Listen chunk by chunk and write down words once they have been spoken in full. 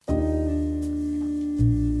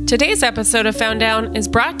Today's episode of Found Down is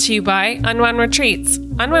brought to you by Unwound Retreats.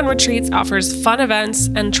 Unwound Retreats offers fun events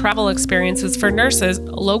and travel experiences for nurses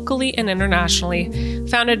locally and internationally.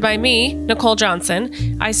 Founded by me, Nicole Johnson,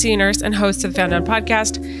 ICU nurse and host of the Found Down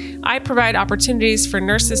podcast, I provide opportunities for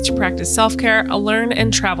nurses to practice self-care, learn,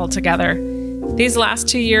 and travel together. These last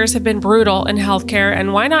 2 years have been brutal in healthcare,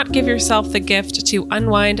 and why not give yourself the gift to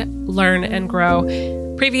unwind, learn, and grow?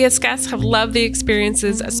 Previous guests have loved the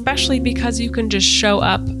experiences, especially because you can just show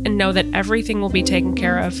up and know that everything will be taken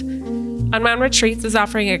care of. Unwound Retreats is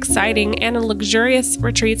offering exciting and luxurious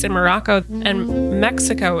retreats in Morocco and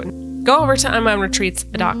Mexico. Go over to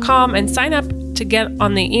unwoundretreats.com and sign up to get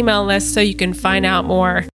on the email list so you can find out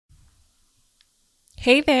more.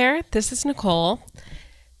 Hey there, this is Nicole,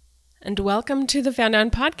 and welcome to the Found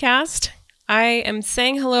Down podcast. I am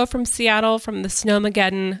saying hello from Seattle from the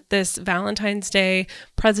Snowmageddon this Valentine's Day,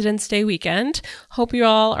 President's Day weekend. Hope you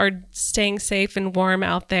all are staying safe and warm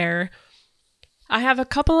out there. I have a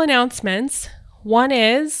couple announcements. One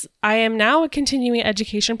is I am now a continuing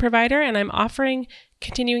education provider, and I'm offering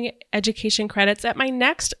continuing education credits at my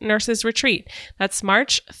next nurses retreat. That's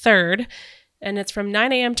March 3rd, and it's from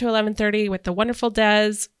 9 a.m. to 11:30 with the wonderful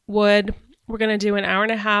Des Wood. We're going to do an hour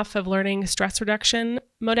and a half of learning stress reduction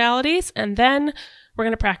modalities, and then we're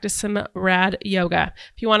going to practice some rad yoga.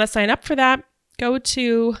 If you want to sign up for that, go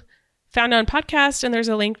to Found Down Podcast, and there's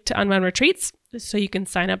a link to Unwound Retreats, so you can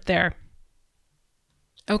sign up there.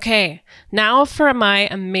 Okay, now for my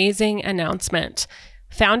amazing announcement.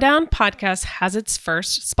 Found Down Podcast has its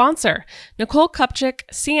first sponsor. Nicole Kupchik,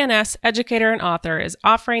 CNS educator and author, is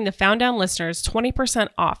offering the Found Down listeners 20%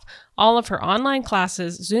 off all of her online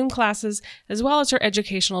classes, Zoom classes, as well as her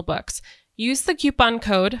educational books. Use the coupon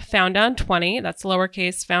code FOUNDDOWN20, that's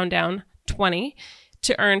lowercase FOUNDDOWN20,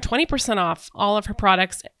 to earn 20% off all of her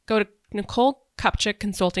products. Go to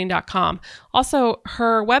NicoleKupchikConsulting.com. Also,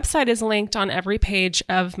 her website is linked on every page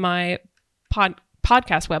of my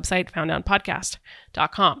podcast website,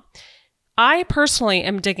 FoundDownPodcast.com. I personally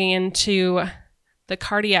am digging into the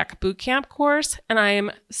cardiac bootcamp course, and I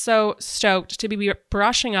am so stoked to be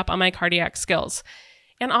brushing up on my cardiac skills.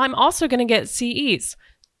 And I'm also going to get CEs.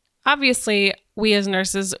 Obviously, we as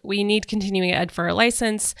nurses, we need continuing ed for a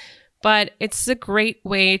license, but it's a great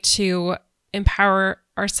way to empower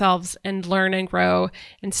ourselves and learn and grow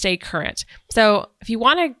and stay current. So if you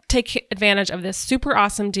want to take advantage of this super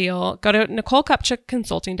awesome deal, go to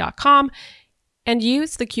NicoleKupchikConsulting.com and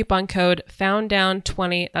use the coupon code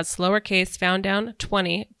FOUNDDOWN20, that's lowercase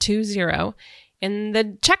FOUNDDOWN20 in the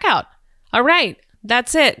checkout. All right,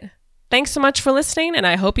 that's it. Thanks so much for listening, and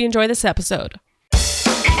I hope you enjoy this episode.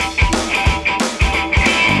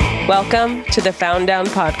 Welcome to the Found Down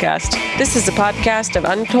podcast. This is a podcast of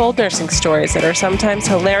untold nursing stories that are sometimes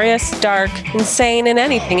hilarious, dark, insane, and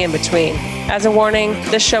anything in between. As a warning,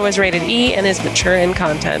 this show is rated E and is mature in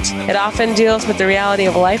content. It often deals with the reality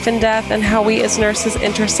of life and death and how we as nurses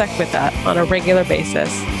intersect with that on a regular basis.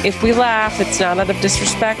 If we laugh, it's not out of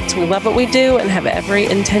disrespect. We love what we do and have every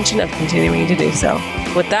intention of continuing to do so.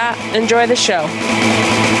 With that, enjoy the show.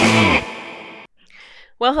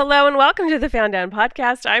 Well, hello and welcome to the Found Down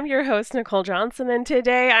podcast. I'm your host, Nicole Johnson, and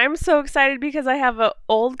today I'm so excited because I have an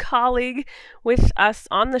old colleague with us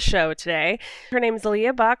on the show today. Her name is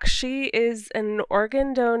Leah Buck. She is an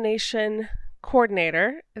organ donation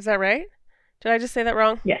coordinator. Is that right? Did I just say that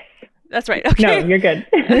wrong? Yes. That's right. Okay. No, you're good.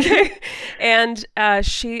 Okay. And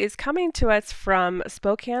she is coming to us from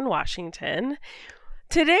Spokane, Washington.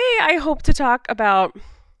 Today, I hope to talk about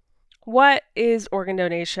what is organ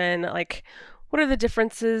donation, like what are the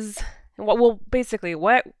differences? What is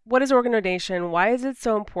organ donation? Why is it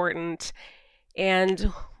so important? And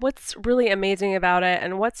what's really amazing about it?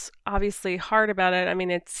 And what's obviously hard about it? I mean,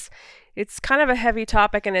 it's kind of a heavy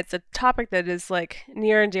topic, and it's a topic that is like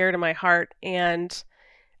near and dear to my heart. And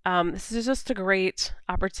this is just a great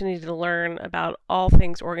opportunity to learn about all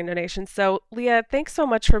things organ donation. So, Leah, thanks so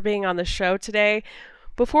much for being on the show today.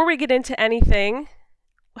 Before we get into anything,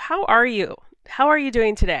 how are you? How are you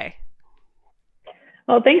doing today?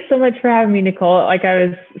 Well, thanks so much for having me, Nicole. Like I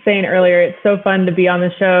was saying earlier, it's so fun to be on the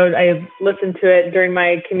show. I listened to it during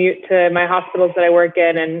my commute to my hospitals that I work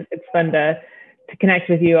in, and it's fun to connect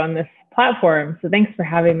with you on this platform. So thanks for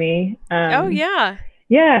having me. Oh, yeah.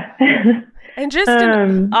 Yeah. And just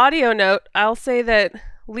an audio note, I'll say that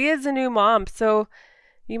Leah's a new mom, so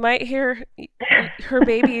you might hear her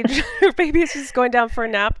baby. Her baby is just going down for a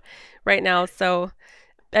nap right now, so...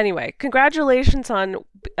 Anyway, congratulations on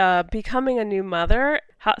becoming a new mother.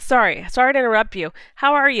 Sorry to interrupt you.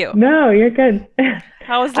 How are you? No, you're good.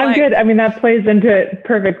 How is life? I'm good. I mean, that plays into it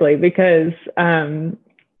perfectly because, I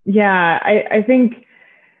think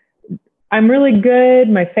I'm really good.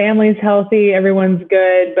 My family's healthy. Everyone's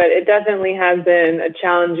good, but it definitely has been a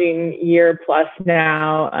challenging year plus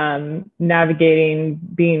now, navigating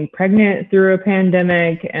being pregnant through a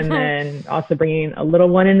pandemic and then also bringing a little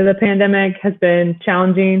one into the pandemic has been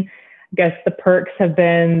challenging. I guess the perks have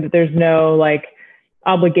been that there's no like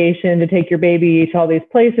obligation to take your baby to all these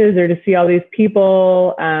places or to see all these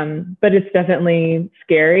people. But it's definitely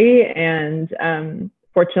scary. And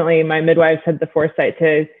fortunately, my midwives had the foresight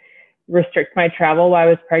to restrict my travel while I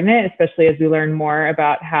was pregnant, especially as we learn more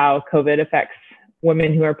about how COVID affects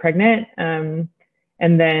women who are pregnant, and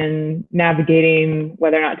then navigating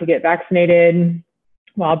whether or not to get vaccinated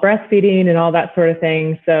while breastfeeding and all that sort of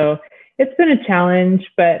thing. So it's been a challenge,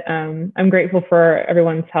 but I'm grateful for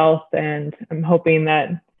everyone's health, and I'm hoping that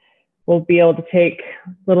we'll be able to take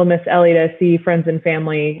little Miss Ellie to see friends and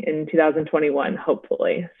family in 2021,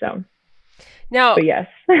 hopefully. So now, but yes.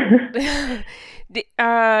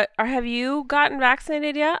 Have you gotten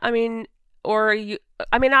vaccinated yet? I mean,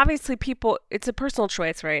 obviously it's a personal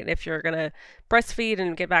choice, right? If you're going to breastfeed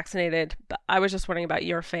and get vaccinated, but I was just wondering about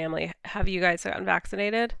your family. Have you guys gotten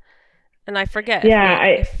vaccinated? And I forget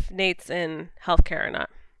if Nate's in healthcare or not.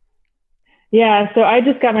 Yeah, so I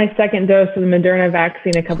just got my second dose of the Moderna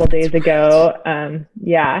vaccine a couple days ago.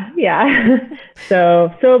 Yeah.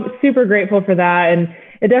 So super grateful for that. And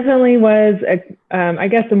it definitely was,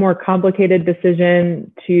 a more complicated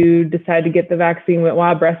decision to decide to get the vaccine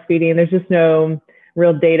while breastfeeding. There's just no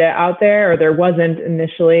real data out there, or there wasn't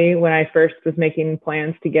initially when I first was making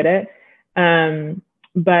plans to get it.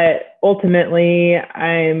 But ultimately,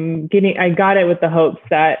 I got it with the hopes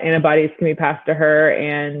that antibodies can be passed to her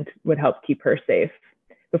and would help keep her safe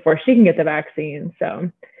before she can get the vaccine.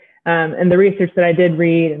 So, and the research that I did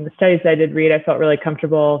read and the studies that I did read, I felt really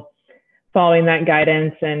comfortable following that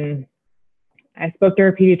guidance. And I spoke to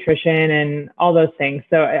her pediatrician and all those things.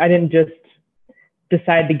 So I didn't just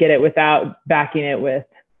decide to get it without backing it with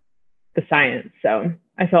the science. So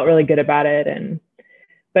I felt really good about it.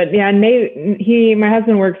 But yeah, Nate, my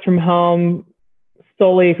husband works from home,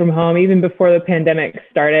 solely from home, even before the pandemic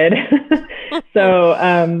started.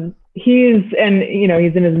 So he's in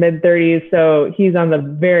his mid-30s, so he's on the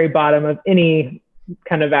very bottom of any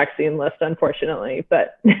kind of vaccine list, unfortunately.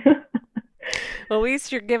 But well, at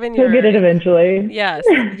least you're giving he'll get it eventually. Yes,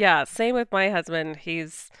 yeah. Same with my husband.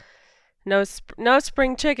 He's no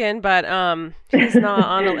spring chicken, but he's not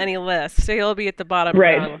on any list, so he'll be at the bottom.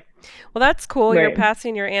 Right. Well, that's cool. Right. You're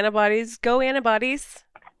passing your antibodies. Go antibodies.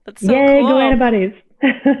 That's so Yay, cool. go antibodies.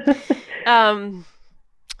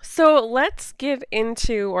 So let's get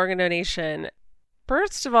into organ donation.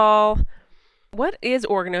 First of all, what is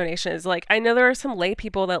organ donation? I know there are some lay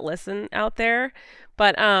people that listen out there,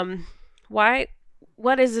 but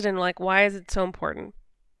what is it, and why is it so important?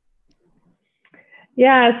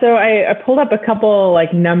 Yeah, so I pulled up a couple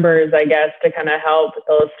numbers, I guess, to kind of help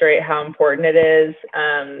illustrate how important it is.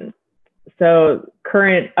 So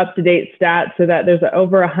current up-to-date stats so that there's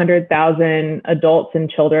over 100,000 adults and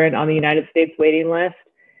children on the United States waiting list.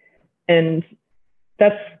 And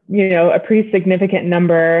that's, a pretty significant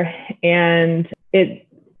number. And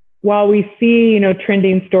while we see,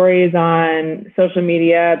 trending stories on social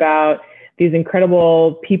media about these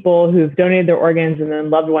incredible people who've donated their organs and then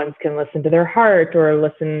loved ones can listen to their heart or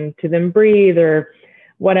listen to them breathe or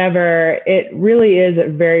whatever, it really is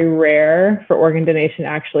very rare for organ donation to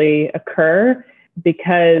actually occur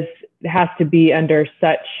because it has to be under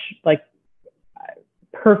such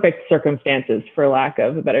perfect circumstances, for lack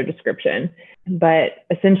of a better description. But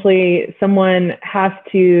essentially, someone has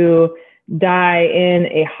to die in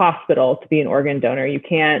a hospital to be an organ donor.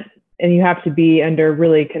 And you have to be under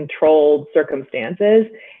really controlled circumstances.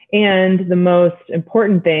 And the most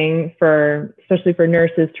important thing especially for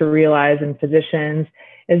nurses to realize and physicians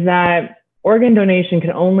is that organ donation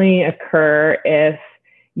can only occur if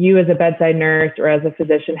you as a bedside nurse or as a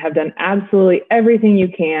physician have done absolutely everything you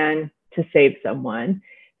can to save someone.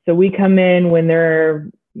 So we come in when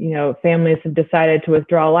families have decided to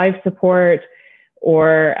withdraw life support,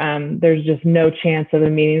 or there's just no chance of a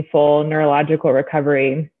meaningful neurological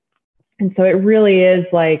recovery. And so it really is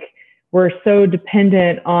we're so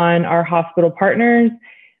dependent on our hospital partners,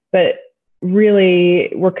 but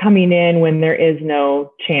really we're coming in when there is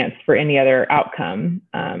no chance for any other outcome.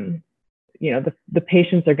 The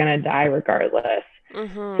patients are going to die regardless.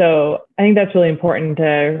 Mm-hmm. So I think that's really important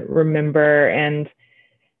to remember. And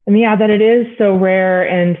yeah, that it is so rare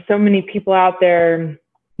and so many people out there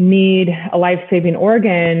need a life-saving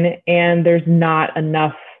organ and there's not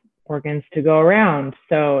enough organs to go around.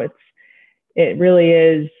 So it really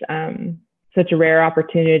is such a rare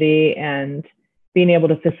opportunity, and being able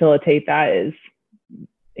to facilitate that is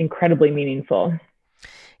incredibly meaningful.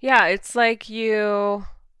 Yeah, it's like there's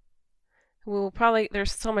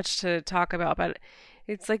so much to talk about, but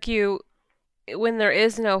it's like when there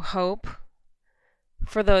is no hope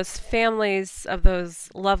for those families of those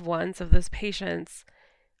loved ones, of those patients,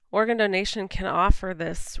 organ donation can offer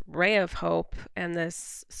this ray of hope and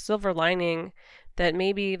this silver lining that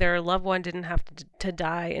maybe their loved one didn't have to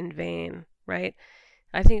die in vain, right?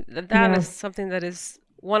 I think that is something that is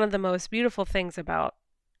one of the most beautiful things about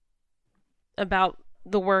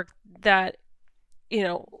the work that,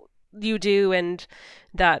 you do, and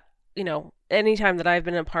that, anytime that I've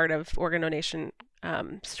been a part of organ donation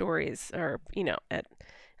stories, or, in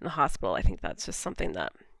the hospital, I think that's just something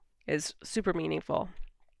that is super meaningful.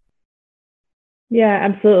 Yeah,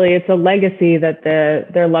 absolutely. It's a legacy that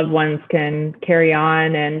their loved ones can carry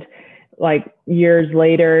on, and like years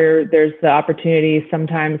later, there's the opportunity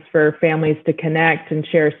sometimes for families to connect and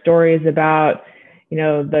share stories about,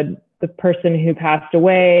 the person who passed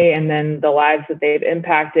away and then the lives that they've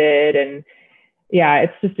impacted. And yeah,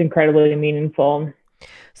 it's just incredibly meaningful.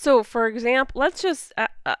 So, for example, let's just,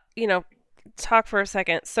 talk for a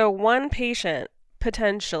second. So, one patient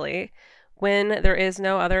potentially, when there is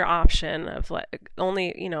no other option of like only,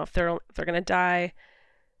 if they're going to die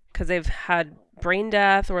because they've had brain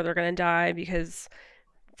death, or they're going to die because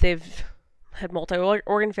they've had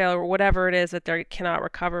multi-organ failure, or whatever it is that they cannot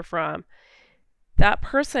recover from, that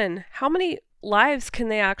person, how many lives can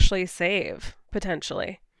they actually save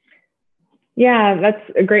potentially? Yeah, that's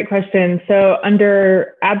a great question. So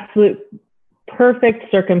under absolute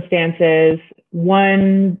perfect circumstances,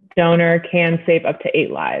 one donor can save up to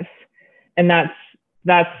 8 lives. And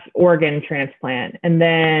that's organ transplant. And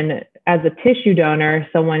then as a tissue donor,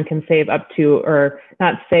 someone can save up to, or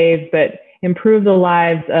not save, but improve the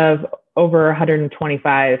lives of over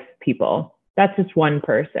 125 people. That's just one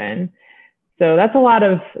person. So that's a lot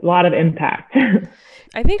of impact.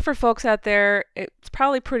 I think for folks out there, it's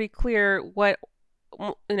probably pretty clear what,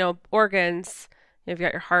 organs, you've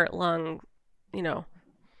got your heart, lung,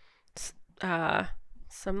 so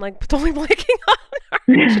I'm like totally blanking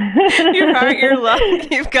on your heart, your lung,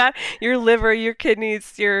 you've got your liver, your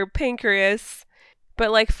kidneys, your pancreas.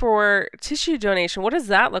 But like for tissue donation, what does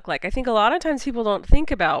that look like? I think a lot of times people don't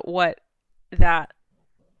think about what that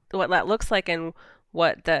looks like, and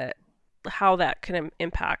how that can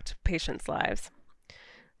impact patients' lives.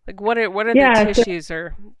 Like what are the tissues,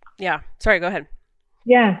 or sorry, go ahead.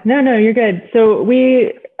 Yeah, no, you're good. So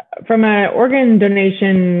from an organ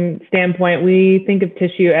donation standpoint, we think of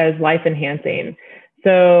tissue as life enhancing.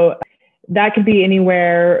 So that could be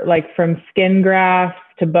anywhere like from skin grafts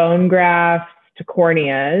to bone grafts to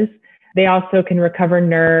corneas. They also can recover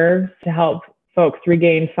nerves to help folks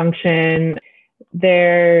regain function.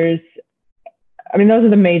 Those are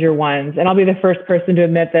the major ones. And I'll be the first person to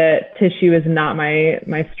admit that tissue is not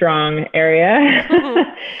my strong area.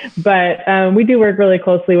 Mm-hmm. But we do work really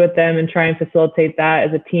closely with them and try and facilitate that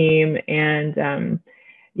as a team. And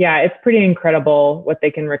it's pretty incredible what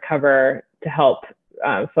they can recover to help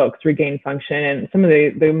folks regain function. And some of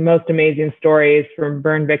the most amazing stories from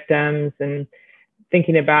burn victims, and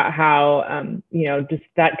thinking about how, just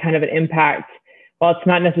that kind of an impact, while it's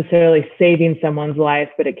not necessarily saving someone's life,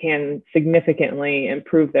 but it can significantly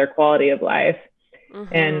improve their quality of life.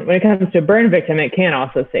 Mm-hmm. And when it comes to a burn victim, it can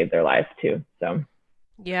also save their life too. So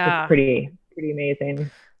it's pretty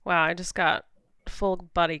amazing. Wow, I just got full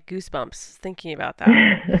body goosebumps thinking about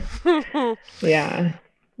that.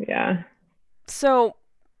 Yeah. So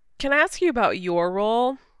can I ask you about your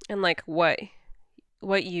role and like what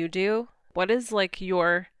you do? What is like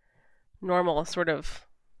your normal sort of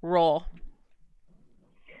role?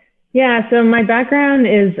 Yeah, so my background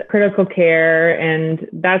is critical care, and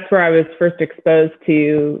that's where I was first exposed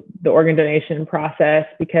to the organ donation process,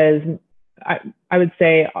 because I would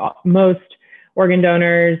say most organ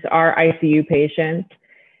donors are ICU patients.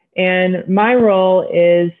 And my role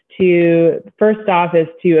is to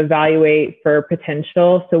evaluate for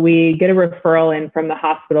potential. So we get a referral in from the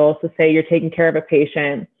hospital. So say you're taking care of a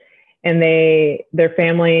patient, and their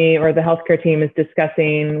family or the healthcare team is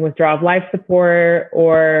discussing withdrawal of life support,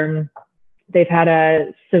 or they've had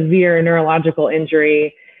a severe neurological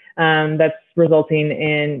injury that's resulting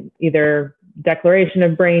in either declaration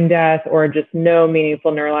of brain death or just no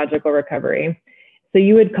meaningful neurological recovery. So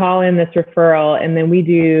you would call in this referral, and then we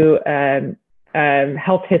do a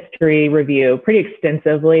health history review pretty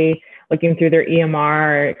extensively, looking through their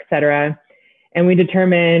EMR, et cetera. And we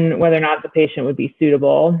determine whether or not the patient would be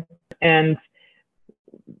suitable. And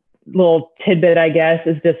little tidbit, I guess,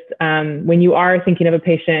 is just when you are thinking of a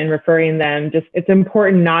patient and referring them, it's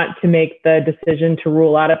important not to make the decision to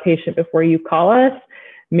rule out a patient before you call us.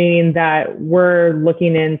 meaning that we're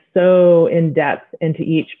looking in so in depth into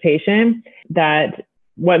each patient that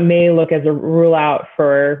what may look as a rule out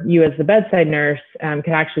for you as the bedside nurse can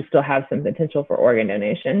actually still have some potential for organ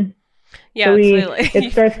donation. Yeah, so absolutely.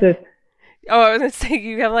 It starts with... Oh, I was going to say,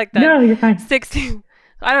 you have like that... No, you're fine. 60...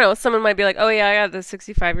 I don't know, someone might be like, oh yeah, I got the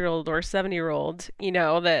 65-year-old or 70-year-old, you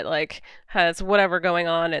know, that like has whatever going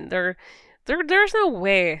on, and there's no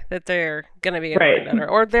way that they're going to be an organ donor,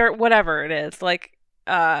 or they're whatever it is. Like,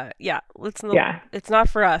 it's not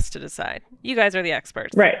for us to decide. You guys are the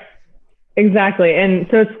experts. Right. Exactly. And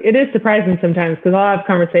so it is surprising sometimes, because I'll have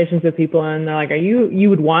conversations with people and they're like, you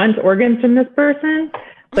would want organs from this person?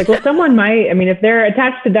 It's like, well, someone might. I mean, if they're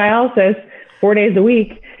attached to dialysis 4 days a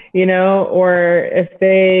week, you know, or if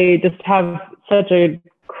they just have such a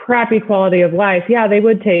crappy quality of life, yeah, they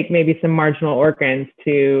would take maybe some marginal organs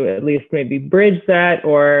to at least maybe bridge that,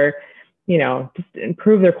 or, you know, just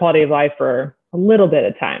improve their quality of life for a little bit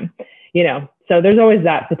of time, you know. So there's always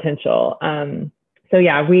that potential. So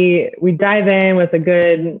yeah, we dive in with a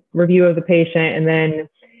good review of the patient, and then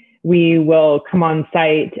we will come on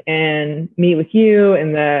site and meet with you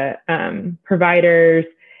and the providers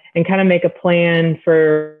and kind of make a plan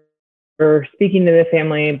for speaking to the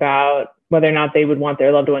family about whether or not they would want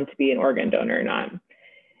their loved one to be an organ donor or not.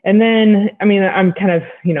 And then, I mean, I'm kind of,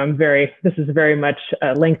 you know, this is very much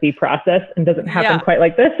a lengthy process and doesn't happen quite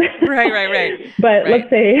like this. Right. But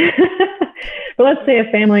let's say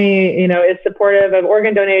a family, you know, is supportive of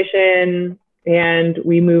organ donation and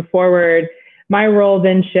we move forward. My role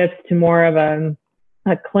then shifts to more of a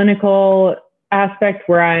clinical aspect,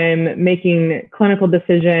 where I'm making clinical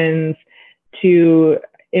decisions to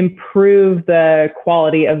improve the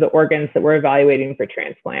quality of the organs that we're evaluating for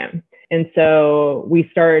transplant. And so we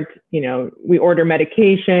start, you know, we order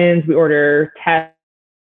medications, we order tests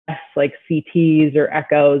like CTs or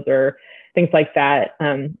echoes or things like that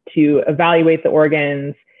to evaluate the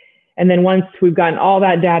organs. And then once we've gotten all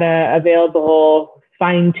that data available,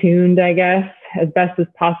 fine-tuned, I guess, as best as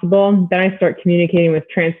possible, then I start communicating with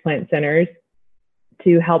transplant centers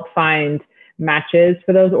to help find matches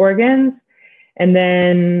for those organs. And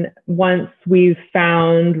then once we've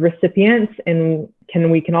found recipients and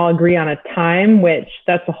we can all agree on a time, which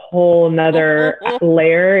that's a whole nother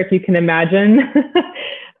layer, if you can imagine,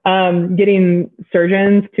 getting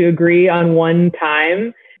surgeons to agree on one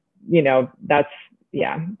time, you know, that's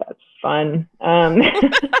fun.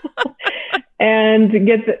 And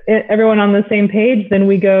get everyone on the same page, then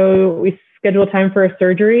we schedule time for a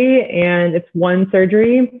surgery, and it's one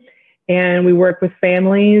surgery, and we work with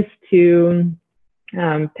families to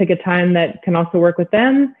pick a time that can also work with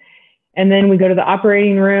them. And then we go to the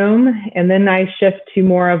operating room, and then I shift to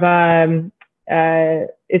more of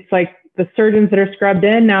it's like the surgeons that are scrubbed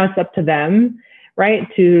in, now it's up to them, right,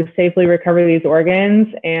 to safely recover these organs.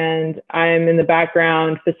 And I'm in the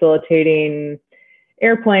background facilitating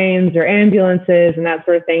airplanes or ambulances and that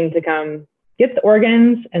sort of thing to come get the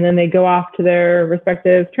organs, and then they go off to their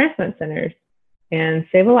respective transplant centers and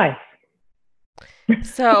save a life.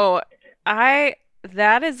 So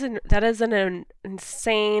that is an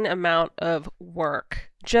insane amount of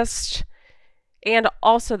work. And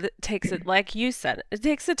also that takes it, like you said, it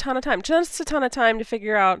takes a ton of time, just a ton of time to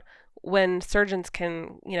figure out when surgeons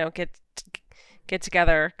can, you know, get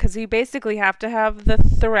together, because you basically have to have the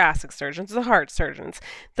thoracic surgeons, the heart surgeons,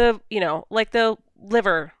 the, you know, like the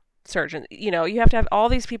liver surgeon, you know, you have to have all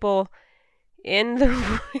these people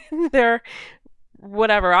in their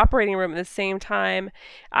whatever operating room at the same time.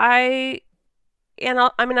 I'm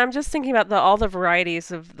just thinking about all the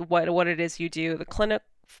varieties of what it is you do, the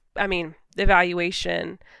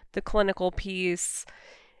evaluation, the clinical piece,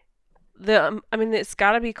 it's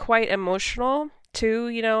got to be quite emotional too,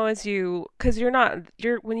 you know, because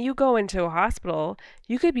when you go into a hospital,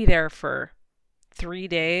 you could be there for 3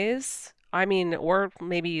 days, or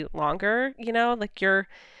maybe longer, you know, like you're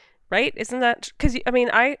right. Isn't that, because I'm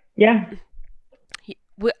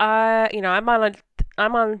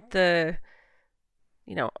on the,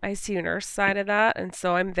 you know, ICU nurse side of that. And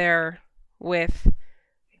so I'm there with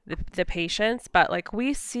the patients, but like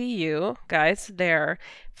we see you guys there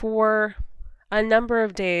for a number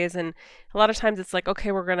of days, and a lot of times it's like,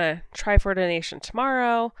 okay, we're gonna try for donation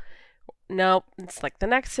tomorrow. Nope, it's like the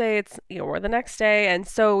next day, it's, you know, or the next day, and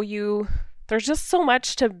so there's just so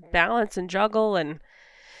much to balance and juggle. And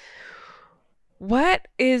I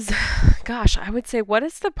would say, what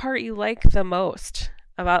is the part you like the most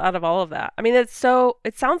out of all of that? I mean, it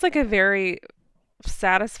sounds like a very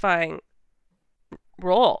satisfying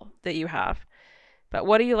role that you have, but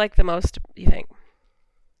what do you like the most, you think?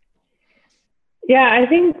 Yeah, I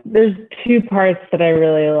think there's two parts that I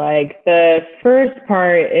really like. The first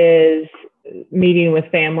part is meeting with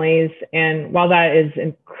families. And while that is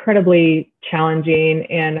incredibly challenging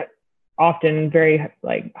and often very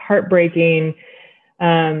like heartbreaking,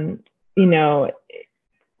 um, you know,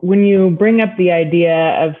 when you bring up the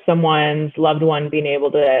idea of someone's loved one being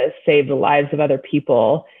able to save the lives of other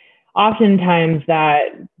people, oftentimes that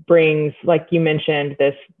brings, like you mentioned,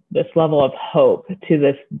 this level of hope to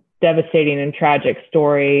this devastating and tragic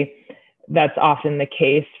story. That's often the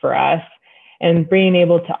case for us. And being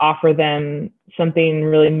able to offer them something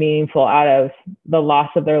really meaningful out of the loss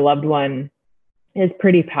of their loved one is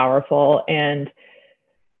pretty powerful. And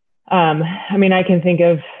I mean, I can think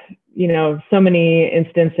of, so many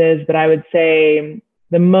instances, but I would say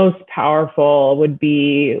the most powerful would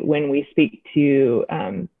be when we speak to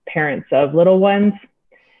parents of little ones.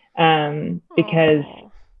 Because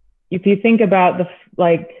if you think about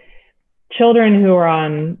children who are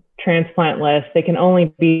on transplant lists, they can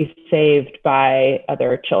only be saved by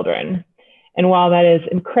other children. And while that is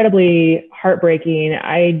incredibly heartbreaking,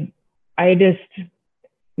 I just,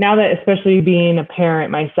 now that, especially being a parent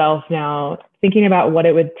myself now, thinking about what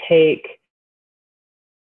it would take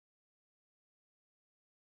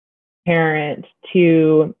parent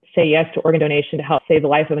to say yes to organ donation to help save the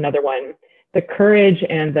life of another one, the courage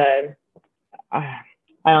and I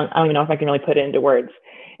don't even know if I can really put it into words.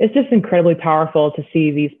 It's just incredibly powerful to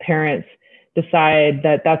see these parents decide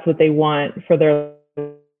that that's what they want for their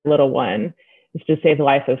little one, is to save the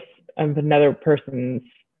life of another person's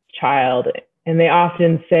child. And they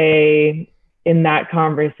often say in that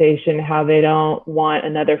conversation how they don't want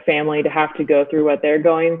another family to have to go through what they're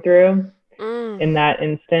going through. In that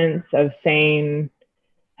instance of saying,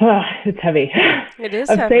 it's heavy. It is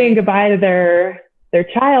of heavy. Saying goodbye to their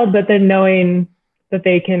child, but then knowing that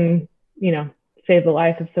they can, save the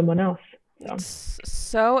life of someone else. So. It's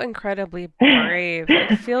so incredibly brave.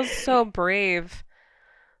 It feels so brave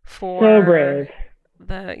for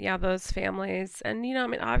those families. And I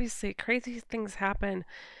mean, obviously crazy things happen.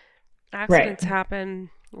 Accidents happen,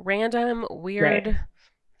 random, weird,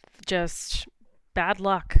 just bad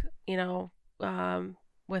luck,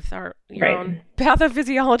 with your own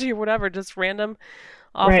pathophysiology or whatever, just random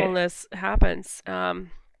awfulness happens.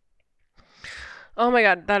 Oh my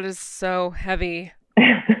God, that is so heavy.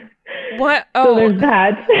 What? Oh, so there's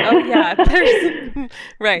that. Oh yeah,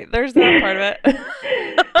 there's that part of it.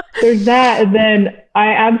 There's that, and then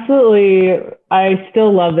I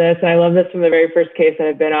still love this, and I love this from the very first case that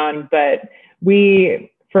I've been on. But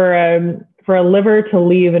for a liver to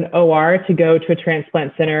leave an OR to go to a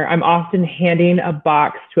transplant center, I'm often handing a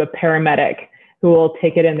box to a paramedic who will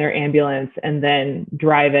take it in their ambulance and then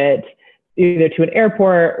drive it either to an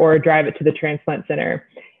airport or drive it to the transplant center.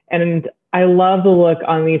 And I love the look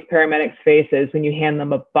on these paramedics' faces when you hand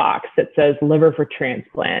them a box that says liver for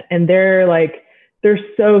transplant. And they're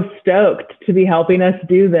so stoked to be helping us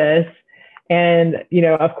do this. And,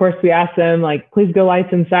 of course we ask them please go lights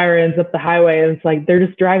and sirens up the highway. And it's they're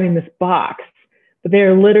just driving this box, but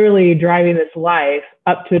they're literally driving this life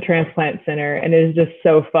up to a transplant center. And it is just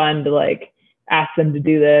so fun to ask them to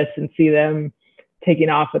do this and see them taking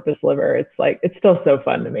off with this liver. It's still so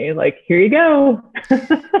fun to me. Here you go.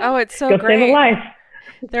 Oh, it's so go great. Save a life.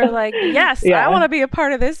 They're yes, I want to be a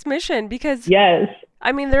part of this mission because yes.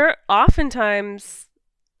 I mean, there are oftentimes,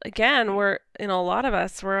 again, a lot of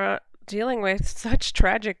us, we're dealing with such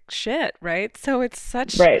tragic shit, right? So it's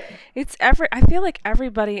such, I feel like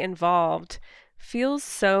everybody involved feels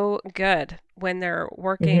so good when they're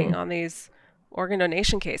working on these organ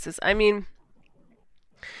donation cases. I mean,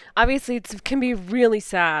 obviously it can be really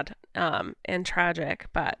sad and tragic,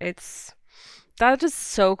 but that is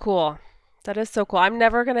so cool. That is so cool. I'm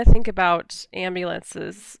never going to think about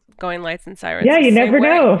ambulances going lights and sirens. Yeah, you never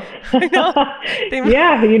know.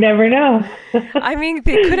 Yeah, you never know. I mean,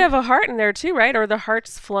 they could have a heart in there too, right? Or the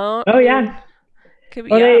heart's flown. Oh, yeah. Could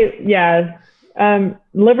be,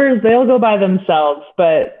 livers, they'll go by themselves,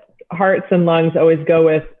 but hearts and lungs always go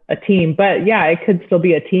with a team. But yeah, it could still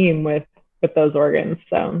be a team with those organs.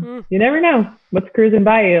 So you never know what's cruising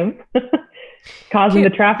by you, causing the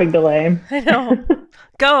traffic delay. I know.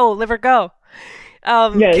 Go, liver, go.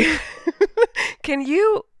 Yes. Can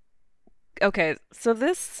you... Okay, so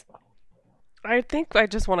I think I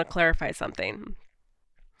just want to clarify something.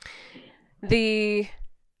 The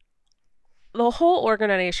whole organ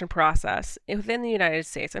donation process within the United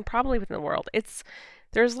States and probably within the world,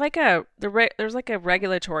 there's a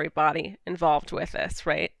regulatory body involved with this,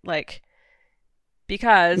 right?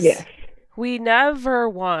 Because we never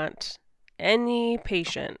want any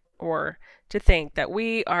patient or to think that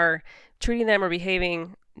we are treating them or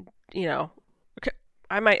behaving,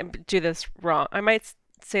 I might do this wrong. I might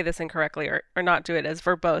say this incorrectly or not do it as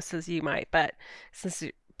verbose as you might, but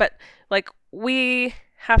like we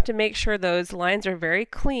have to make sure those lines are very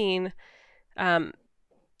clean,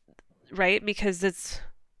 right? Because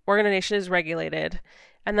organ donation is regulated.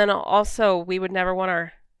 And then also we would never want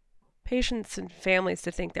our patients and families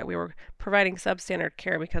to think that we were providing substandard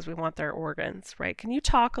care because we want their organs, right? Can you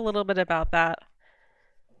talk a little bit about that?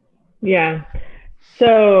 Yeah.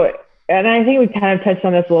 So, and I think we kind of touched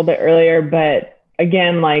on this a little bit earlier, but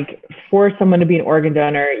again, like for someone to be an organ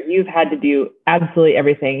donor, you've had to do absolutely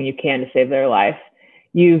everything you can to save their life.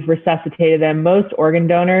 You've resuscitated them. Most organ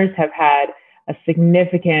donors have had a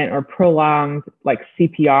significant or prolonged like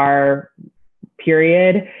CPR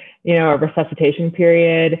period, a resuscitation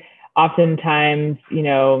period. Oftentimes,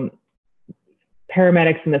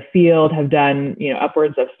 paramedics in the field have done,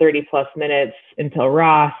 upwards of 30 plus minutes until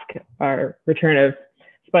ROSC, or return of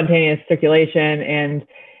spontaneous circulation. And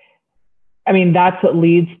I mean, that's what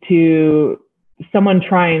leads to someone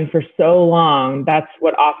trying for so long. That's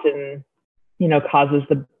what often, causes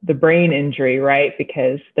the brain injury, right?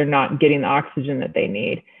 Because they're not getting the oxygen that they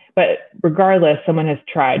need. But regardless, someone has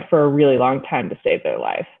tried for a really long time to save their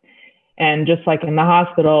life. And just like in the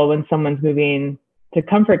hospital, when someone's moving to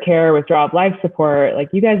comfort care, withdrawal of life support, like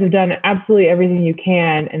you guys have done absolutely everything you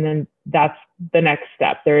can. And then that's the next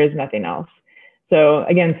step. There is nothing else. So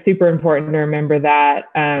again, super important to remember that.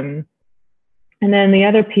 And then the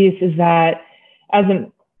other piece is that as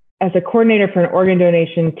a coordinator for an organ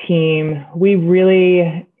donation team, we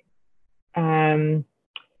really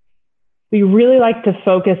like to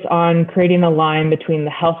focus on creating a line between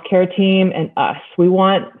the healthcare team and us. We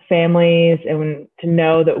want families to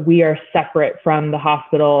know that we are separate from the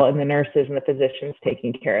hospital and the nurses and the physicians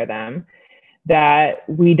taking care of them, that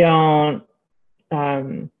we don't,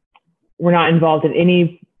 we're not involved in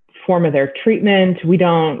any form of their treatment. We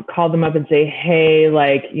don't call them up and say, hey,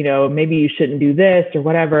 like, maybe you shouldn't do this or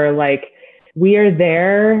whatever. Like, we are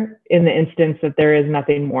there in the instance that there is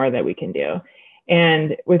nothing more that we can do.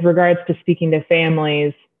 And with regards to speaking to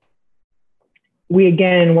families, we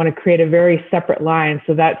again want to create a very separate line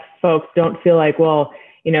so that folks don't feel like, well,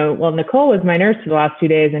 Nicole was my nurse for the last 2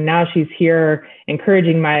 days and now she's here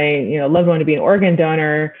encouraging my, loved one to be an organ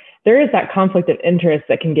donor. There is that conflict of interest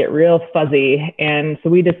that can get real fuzzy. And so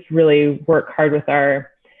we just really work hard with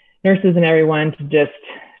our nurses and everyone to just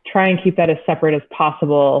try and keep that as separate as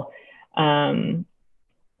possible,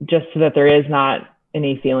 just so that there is not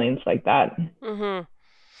any feelings like that. Mm-hmm.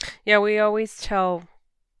 Yeah, we always tell,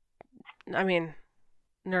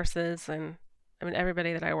 nurses and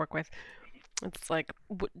everybody that I work with, it's like,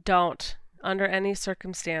 don't, under any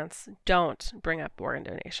circumstance, don't bring up organ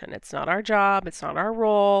donation. It's not our job. It's not our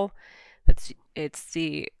role. It's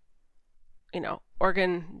the,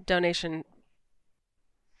 organ donation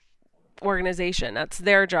organization. That's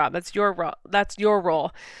their job. That's your role. That's your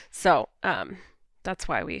role. So, that's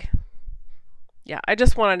why I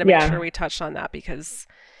just wanted to make sure we touched on that because,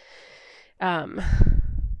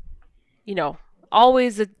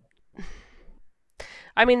 always, the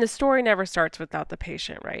story never starts without the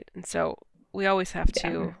patient, right? And so we always have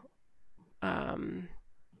to,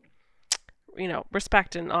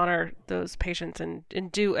 respect and honor those patients and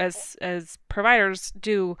do as providers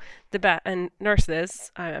do the best, and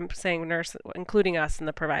nurses, I'm saying nurse, including us and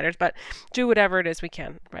the providers, but do whatever it is we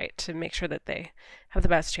can, right, to make sure that they have the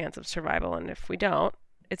best chance of survival. And if we don't,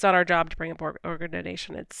 it's not our job to bring up organ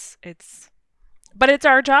donation. But it's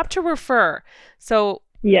our job to refer. So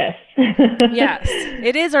yes, yes,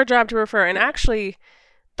 it is our job to refer. And actually,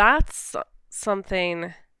 that's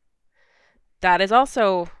something that is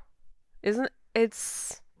also, isn't there?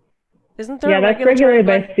 Yeah, that's regulated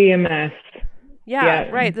by CMS. Yeah,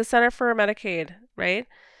 right. The Center for Medicaid, right?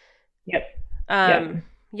 Yep.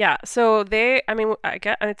 Yeah. So I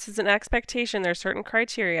get it's an expectation. There's certain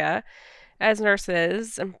criteria as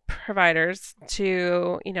nurses and providers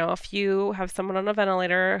to, if you have someone on a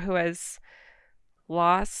ventilator who has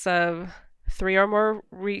loss of 3 or more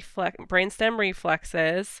brainstem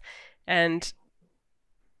reflexes, and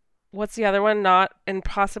what's the other one? Not, and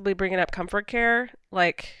possibly bringing up comfort care.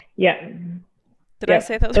 Like, yeah. Did I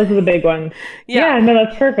say those? Those are the big ones. Yeah. No,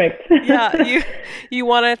 that's perfect. Yeah. You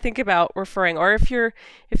want to think about referring, or if you're,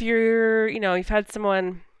 you've had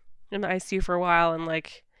someone in the ICU for a while and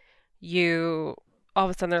like all of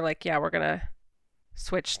a sudden they're like, yeah, we're going to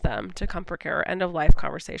switch them to comfort care or end of life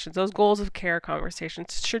conversations. Those goals of care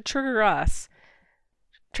conversations should trigger us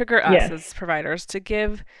Yes. as providers to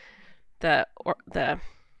give the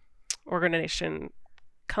organizations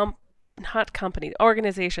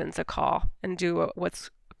a call and do what's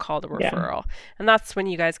called a referral. And that's when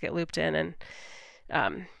you guys get looped in. And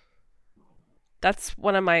Um, that's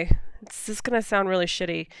one of my, it's just going to sound really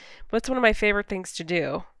shitty, but it's one of my favorite things to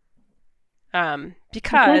do.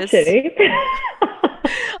 Because shitty.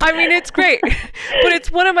 I mean, it's great, but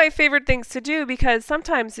it's one of my favorite things to do because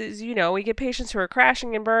sometimes, we get patients who are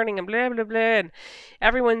crashing and burning and blah, blah, blah, and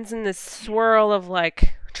everyone's in this swirl of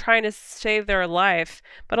like trying to save their life.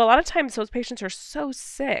 But a lot of times those patients are so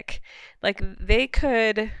sick, like they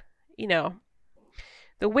could, the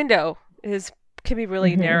window can be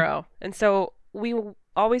really narrow. And so we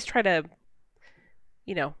always try to,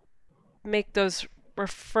 make those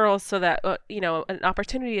referrals so that, an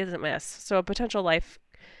opportunity isn't missed. So a potential life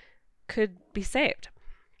could be saved.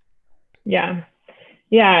 Yeah.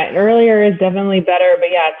 Yeah. Earlier is definitely better, but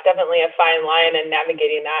yeah, it's definitely a fine line, and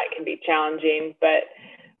navigating that can be challenging. But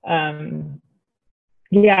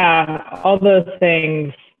yeah, all those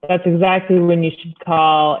things, that's exactly when you should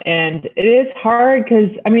call. And it is hard because,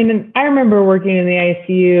 I remember working in the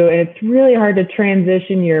ICU, and it's really hard to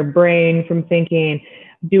transition your brain from thinking,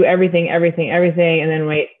 do everything, and then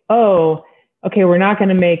wait, okay, we're not going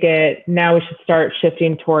to make it. Now we should start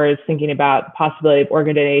shifting towards thinking about the possibility of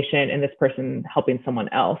organ donation and this person helping someone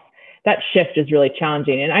else. That shift is really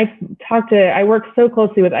challenging. And I work so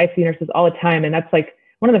closely with ICU nurses all the time. And that's like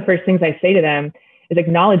one of the first things I say to them is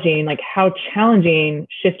acknowledging like how challenging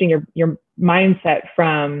shifting your mindset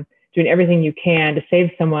from doing everything you can to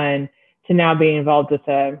save someone to now being involved with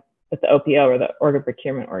the OPO, or the organ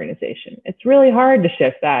procurement organization. It's really hard to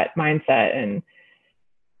shift that mindset. And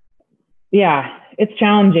yeah, it's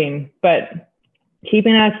challenging, but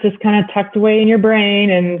keeping us just kind of tucked away in your brain.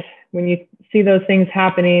 And when you see those things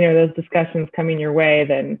happening or those discussions coming your way,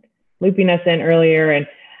 then looping us in earlier. And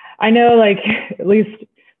I know, like, at least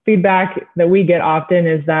feedback that we get often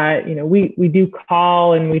is that, we do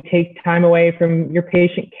call and we take time away from your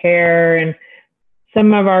patient care. And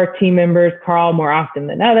some of our team members call more often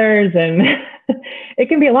than others. And it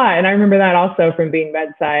can be a lot. And I remember that also from being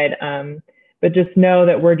bedside. But just know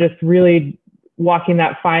that we're just really walking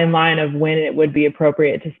that fine line of when it would be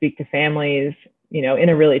appropriate to speak to families, in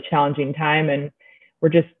a really challenging time. And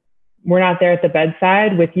we're not there at the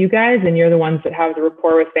bedside with you guys, and you're the ones that have the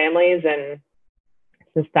rapport with families. And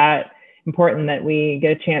it's just that important that we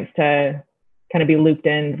get a chance to kind of be looped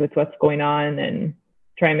in with what's going on and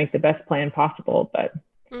try and make the best plan possible. But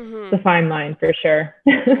it's a fine line for sure.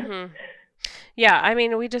 Yeah.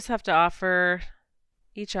 We just have to offer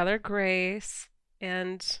each other grace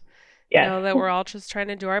and know that we're all just trying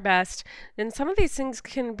to do our best. And some of these things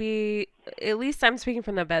can be, at least I'm speaking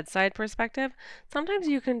from the bedside perspective, sometimes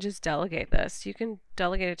you can just delegate this. You can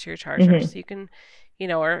delegate it to your charge nurse. You can,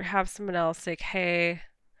 or have someone else like, hey,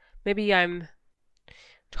 maybe I'm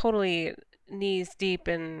totally knees deep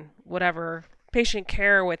in whatever patient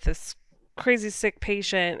care with this crazy sick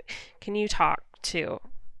patient. Can you talk to,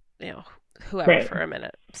 whoever for a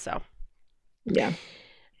minute? So, yeah.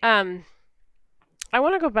 I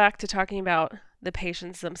want to go back to talking about the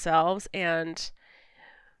patients themselves, and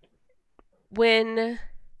when,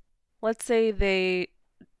 let's say they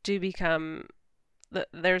do become,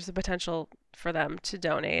 there's the potential for them to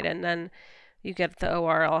donate, and then you get the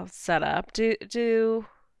OR all set up. Do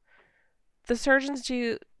the surgeons,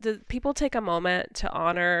 do people take a moment to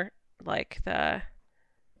honor like the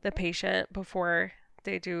patient before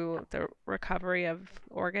they do the recovery of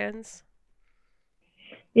organs?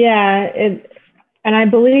 Yeah, and I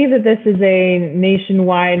believe that this is a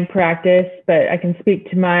nationwide practice, but I can speak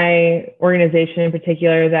to my organization in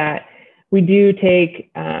particular that we do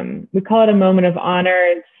take, we call it a moment of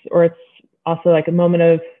honor, it's also like a moment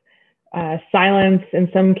of silence in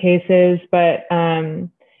some cases, but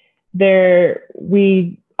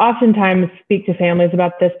we oftentimes speak to families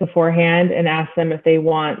about this beforehand and ask them if they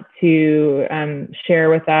want to share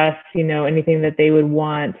with us, anything that they would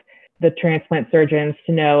want the transplant surgeons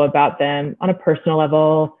to know about them on a personal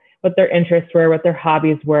level, what their interests were, what their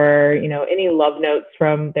hobbies were, any love notes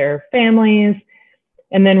from their families.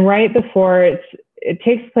 And then right before it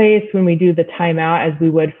takes place when we do the timeout, as we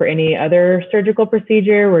would for any other surgical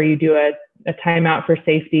procedure, where you do a timeout for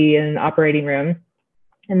safety in an operating room.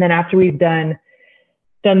 And then after we've done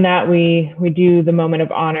that, we do the moment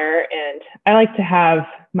of honor. And I like to have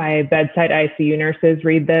my bedside ICU nurses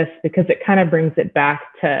read this because it kind of brings it back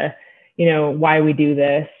to, why we do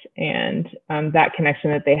this, and that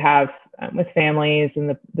connection that they have with families and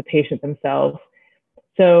the patient themselves.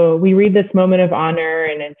 So we read this moment of honor,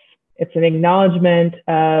 and it's an acknowledgement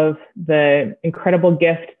of the incredible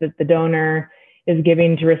gift that the donor is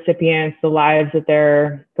giving to recipients, the lives that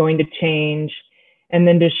they're going to change, and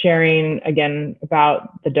then just sharing again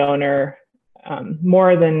about the donor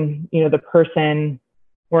more than the person,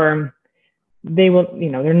 or they will,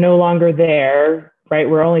 they're no longer there, right?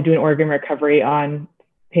 We're only doing organ recovery on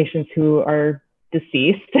patients who are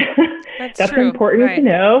deceased. That's true. important to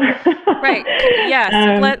know. Right.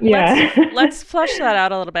 Yes. Let's flesh that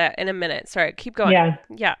out a little bit in a minute. Sorry. Keep going.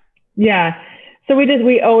 Yeah. So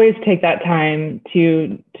we always take that time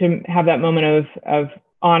to have that moment of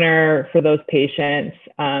honor for those patients,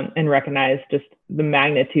 and recognize just the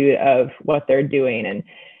magnitude of what they're doing. And,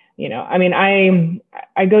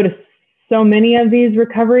 I go to so many of these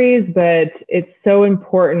recoveries, but it's so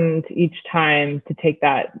important each time to take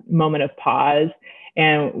that moment of pause.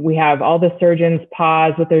 And we have all the surgeons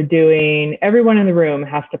pause what they're doing. Everyone in the room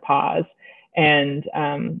has to pause. And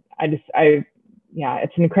it's an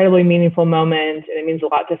incredibly meaningful moment. And it means a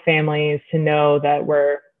lot to families to know that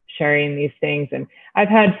we're sharing these things. And I've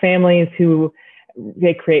had families who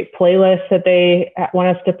they create playlists that they want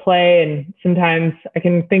us to play. And sometimes I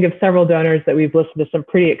can think of several donors that we've listened to some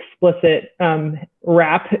pretty explicit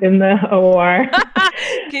rap in the OR.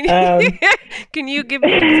 Can you give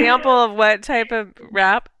me an example of what type of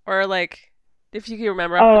rap, or like, if you can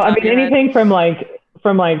remember? Anything from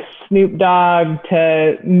Snoop Dogg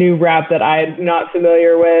to new rap that I'm not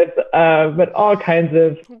familiar with, but all kinds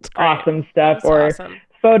of awesome stuff. Awesome.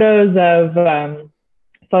 Photos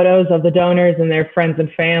of the donors and their friends and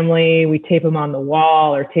family. We tape them on the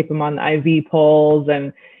wall or tape them on the IV poles.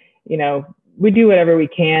 And, we do whatever we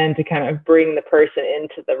can to kind of bring the person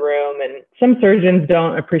into the room. And some surgeons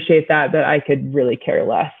don't appreciate that, but I could really care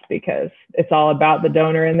less because it's all about the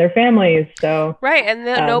donor and their families. So right. And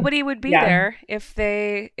nobody would be there if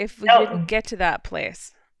we didn't get to that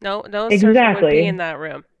place. No surgeon would be in that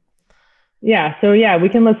room. Yeah. So we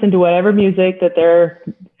can listen to whatever music that their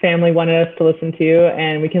family wanted us to listen to,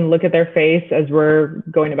 and we can look at their face as we're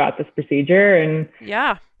going about this procedure. And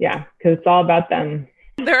because it's all about them.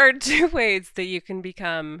 There are two ways that you can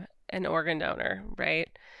become an organ donor, right?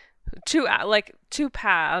 Two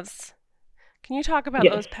paths. Can you talk about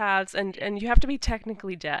those paths? And you have to be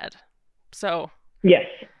technically dead. So yes,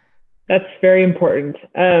 that's very important.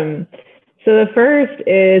 So the first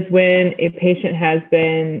is when a patient has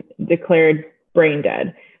been declared brain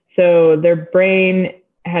dead. So their brain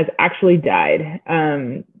has actually died.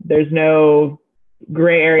 There's no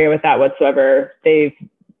gray area with that whatsoever.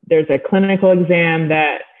 There's a clinical exam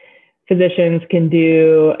that physicians can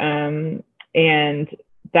do, and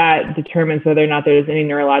that determines whether or not there's any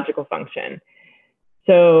neurological function.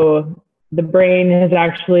 So the brain has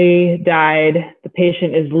actually died. The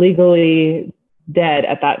patient is legally dead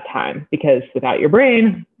at that time, because without your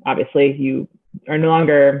brain, obviously you are no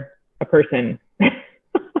longer a person.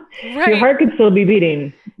 Right. Your heart could still be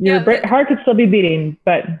beating. Heart could still be beating,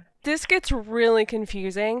 but this gets really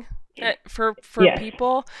confusing for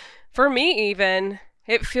people. For me, even,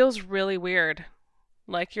 it feels really weird.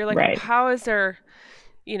 Like, you're like, right. How is there,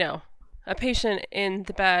 a patient in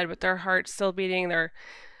the bed with their heart still beating, they're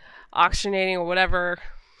oxygenating or whatever,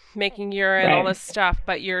 making urine, right. All this stuff,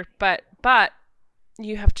 but you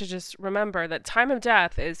have to just remember that time of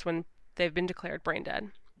death is when they've been declared brain dead.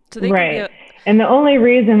 So they right. And the only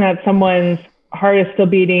reason that someone's heart is still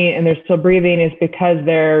beating and they're still breathing is because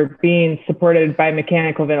they're being supported by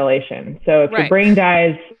mechanical ventilation. So if your brain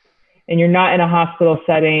dies and you're not in a hospital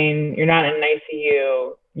setting, you're not in an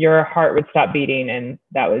ICU, your heart would stop beating and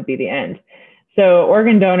that would be the end. So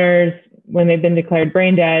organ donors, when they've been declared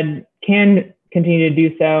brain dead, can continue to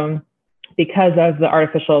do so because of the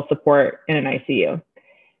artificial support in an ICU.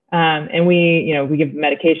 And we give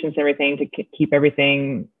medications and everything to keep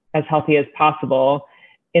everything as healthy as possible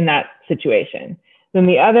in that situation. Then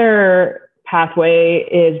the other pathway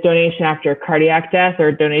is donation after cardiac death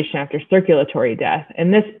or donation after circulatory death.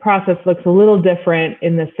 And this process looks a little different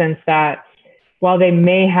in the sense that while they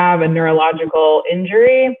may have a neurological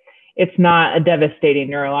injury, it's not a devastating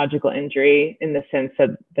neurological injury in the sense that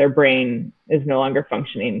their brain is no longer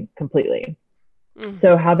functioning completely. Mm-hmm.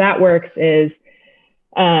 So how that works is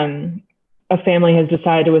a family has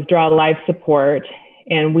decided to withdraw life support,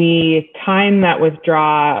 and we time that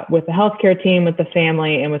withdraw with the healthcare team, with the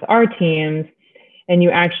family, and with our teams. And you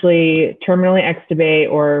actually terminally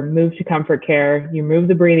extubate or move to comfort care. You move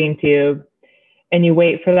the breathing tube and you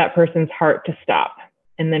wait for that person's heart to stop.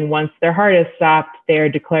 And then once their heart is stopped, they are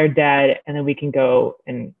declared dead, and then we can go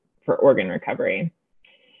for organ recovery.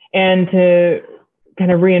 And to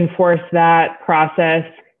kind of reinforce that process,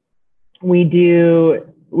 we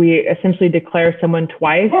essentially declare someone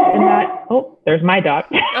twice in that. Oh, there's my dog.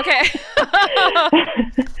 Okay.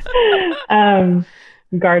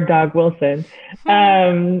 Guard dog Wilson.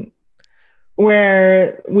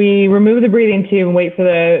 Where we remove the breathing tube and wait for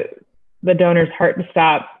the donor's heart to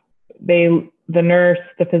stop. The the nurse,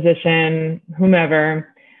 the physician,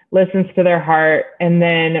 whomever, listens to their heart. And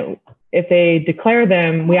then if they declare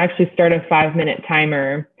them, we actually start a 5-minute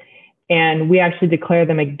timer, and we actually declare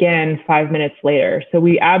them again 5 minutes later. So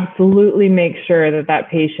we absolutely make sure that that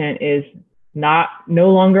patient is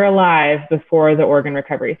no longer alive before the organ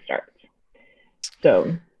recovery starts.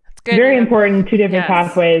 So very important, 2 different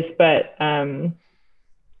pathways, but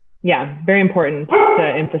very important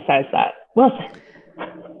to emphasize that. Wilson.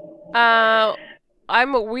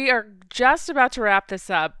 We are just about to wrap this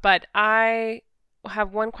up, but I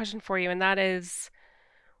have one question for you, and that is,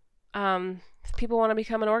 if people want to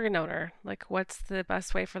become an organ donor, like, what's the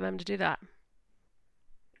best way for them to do that?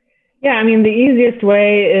 Yeah, I mean, the easiest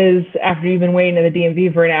way is after you've been waiting in the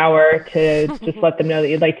DMV for an hour to just let them know that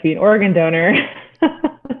you'd like to be an organ donor.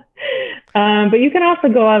 But you can also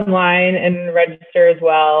go online and register as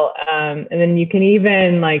well. And then you can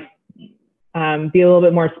even be a little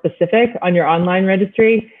bit more specific on your online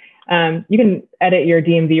registry. You can edit your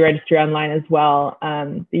DMV registry online as well.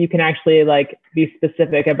 You can actually be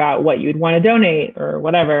specific about what you'd want to donate or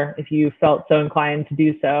whatever, if you felt so inclined to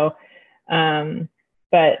do so.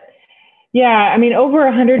 But yeah, I mean, over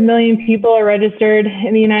 100 million people are registered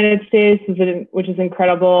in the United States, which is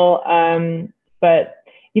incredible. But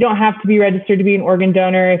you don't have to be registered to be an organ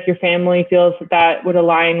donor. If your family feels that would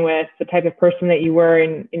align with the type of person that you were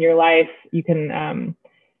in your life, you can,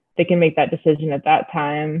 they can make that decision at that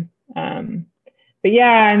time. But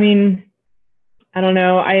yeah, I mean, I don't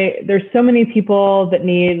know. There's so many people that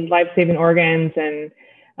need life-saving organs. And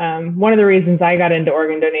one of the reasons I got into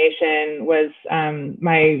organ donation was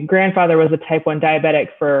my grandfather was a type 1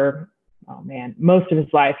 diabetic for, most of his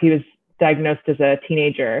life. He was diagnosed as a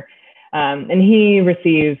teenager. And he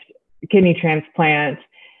received a kidney transplant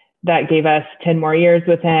that gave us 10 more years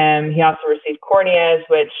with him. He also received corneas,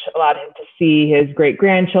 which allowed him to see his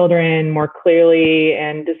great-grandchildren more clearly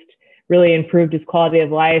and just really improved his quality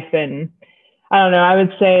of life. And I don't know, I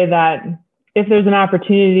would say that if there's an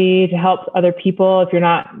opportunity to help other people, if you're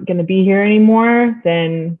not going to be here anymore,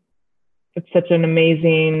 then it's such an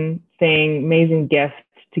amazing thing, amazing gift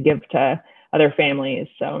to give to other families.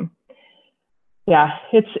 So yeah,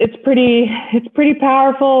 it's pretty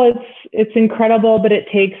powerful. It's incredible, but it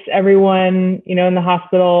takes everyone, in the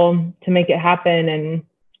hospital to make it happen. And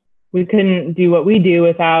we couldn't do what we do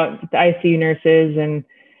without the ICU nurses and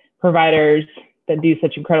providers that do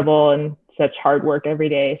such incredible and such hard work every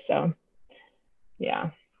day. So yeah.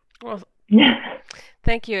 Well,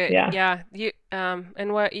 thank you. Yeah. You,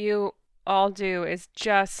 and what you all do is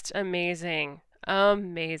just amazing.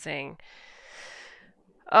 Amazing.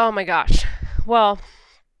 Oh my gosh. Well,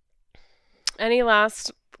 any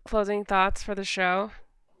last closing thoughts for the show?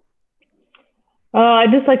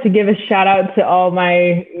 I'd just like to give a shout out to all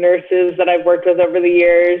my nurses that I've worked with over the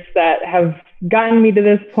years that have gotten me to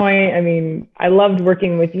this point. I mean, I loved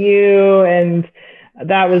working with you, and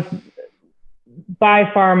that was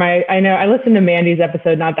by far I know I listened to Mandy's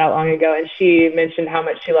episode not that long ago, and she mentioned how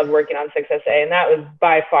much she loved working on 6SA, and that was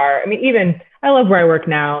by far, even I love where I work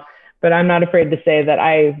now, but I'm not afraid to say that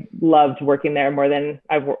I loved working there more than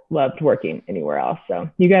I've loved working anywhere else. So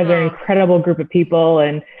you guys are an incredible group of people,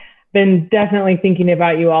 and been definitely thinking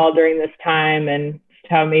about you all during this time and just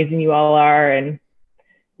how amazing you all are. And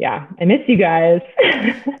yeah, I miss you guys.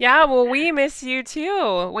 Yeah, well, we miss you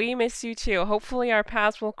too. Hopefully our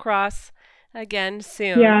paths will cross again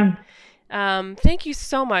soon. Yeah. Thank you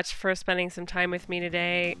so much for spending some time with me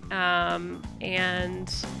today. And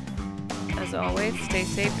as always, stay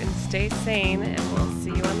safe and stay sane, and we'll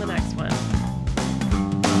see you on the next one.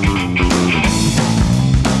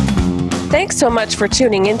 Thanks so much for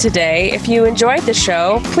tuning in today. If you enjoyed the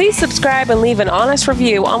show, please subscribe and leave an honest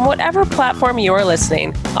review on whatever platform you're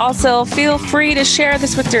listening. Also, feel free to share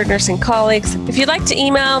this with your nursing colleagues. If you'd like to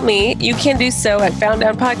email me, you can do so at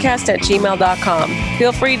founddownpodcast@gmail.com.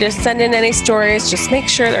 Feel free to send in any stories. Just make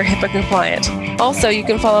sure they're HIPAA compliant. Also, you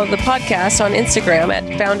can follow the podcast on Instagram at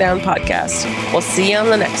founddownpodcast. We'll see you on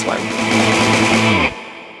the next one.